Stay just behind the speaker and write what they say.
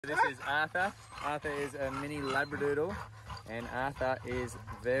This is Arthur. Arthur is a mini Labradoodle, and Arthur is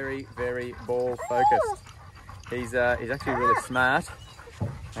very, very ball focused. He's actually really smart.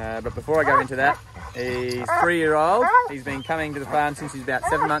 But before I go into that, he's 3-year-old. He's been coming to the farm since he's about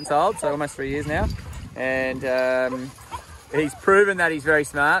 7 months old, so almost 3 years now. And he's proven that he's very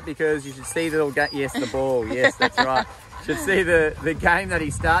smart, because you should see the little yes, the ball. Yes, that's right. You should see the game that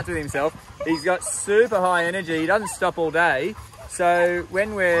he starts with himself. He's got super high energy. He doesn't stop all day. So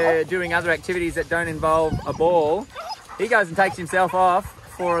when we're doing other activities that don't involve a ball, he goes and takes himself off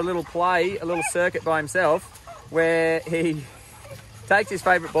for a little play, a little circuit by himself, where he takes his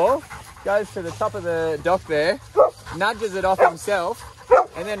favourite ball, goes to the top of the dock there, nudges it off himself,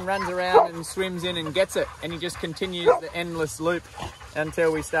 and then runs around and swims in and gets it. And he just continues the endless loop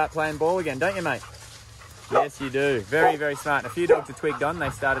until we start playing ball again, don't you, mate? Yes, you do. Very, very smart. And a few dogs are twigged on. They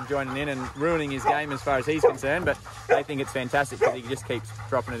started joining in and ruining his game as far as he's concerned, but they think it's fantastic because he just keeps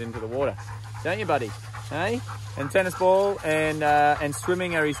dropping it into the water. Don't you, buddy? Hey? And tennis ball and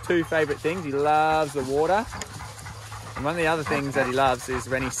swimming are his two favourite things. He loves the water. And one of the other things that he loves is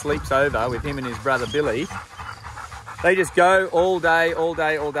when he sleeps over with him and his brother Billy. They just go all day, all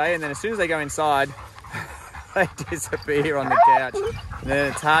day, all day, and then as soon as they go inside, they disappear on the couch. And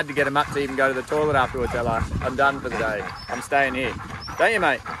then it's hard to get them up to even go to the toilet afterwards. They're like, I'm done for the day. I'm staying here. Don't you,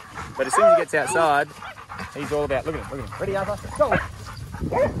 mate? But as soon as he gets outside, he's all about, look at him, look at him. Ready, Arthur? Go!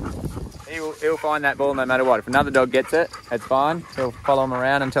 He'll find that ball no matter what. If another dog gets it, it's fine. He'll follow them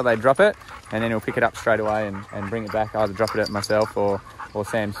around until they drop it, and then he'll pick it up straight away and bring it back, either drop it at myself or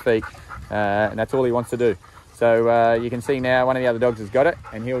Sam's feet. And that's all he wants to do. So you can see now one of the other dogs has got it,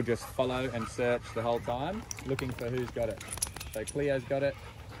 and he'll just follow and search the whole time, looking for who's got it. So Cleo's got it.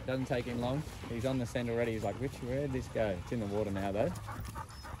 Doesn't take him long. He's on the scent already. He's like, where'd this go? It's in the water now, though.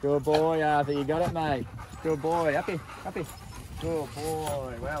 Good boy, Arthur. You got it, mate. Good boy. Up here. Up here. Good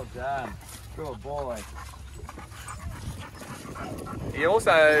boy. Well done. Good boy. He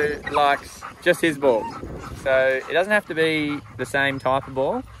also likes just his ball. So it doesn't have to be the same type of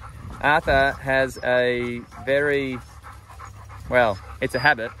ball. Arthur has a very, well, it's a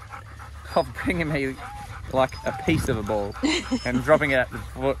habit of bringing me like a piece of a ball and dropping it at the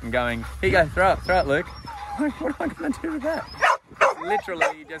foot and going, here you go, throw it, Luke. What am I going to do with that? It's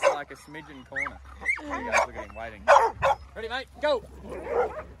literally just like a smidgen corner. There he goes, look at him waiting. Ready, mate, go!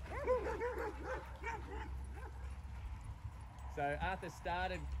 So Arthur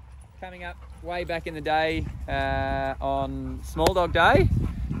started coming up way back in the day on Small Dog Day.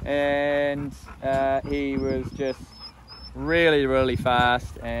 And he was just really, really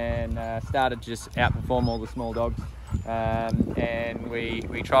fast and started to just outperform all the small dogs. And we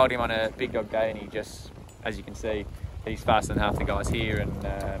trialled him on a big dog day, and he just, as you can see, he's faster than half the guys here,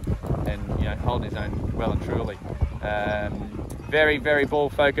 and you know, holding his own well and truly. Very, very ball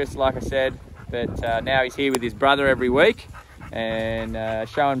focused, like I said. But now he's here with his brother every week and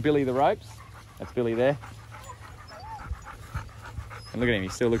showing Billy the ropes. That's Billy there. And look at him,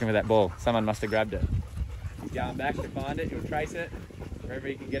 he's still looking for that ball. Someone must have grabbed it. He's going back to find it, he'll trace it. Wherever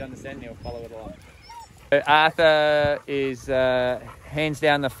he can get on the scent, he'll follow it along. So Arthur is hands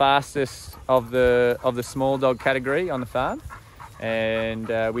down the fastest of the small dog category on the farm. And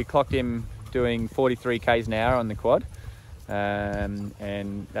we clocked him doing 43 k's an hour on the quad.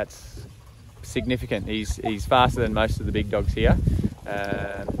 And that's significant. He's faster than most of the big dogs here.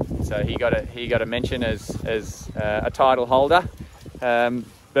 So he got a mention as a title holder.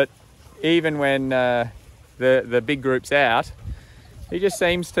 But even when the big group's out, he just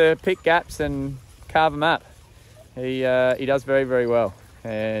seems to pick gaps and carve them up. He does very, very well,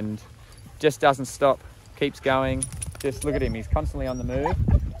 and just doesn't stop, keeps going. Just look at him, he's constantly on the move.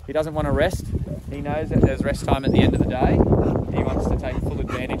 He doesn't want to rest. He knows that there's rest time at the end of the day. He wants to take full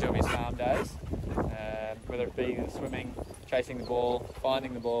advantage of his farm days, whether it be the swimming, chasing the ball,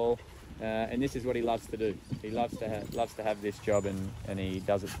 finding the ball. And this is what he loves to do. He loves to have this job, and he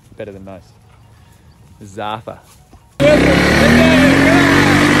does it better than most. This is Arthur. Good boy, mate.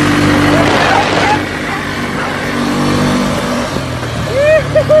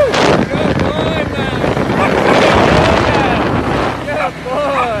 Good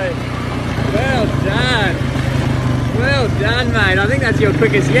boy. Well done. Well done, mate. I think that's your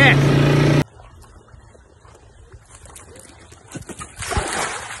quickest yet.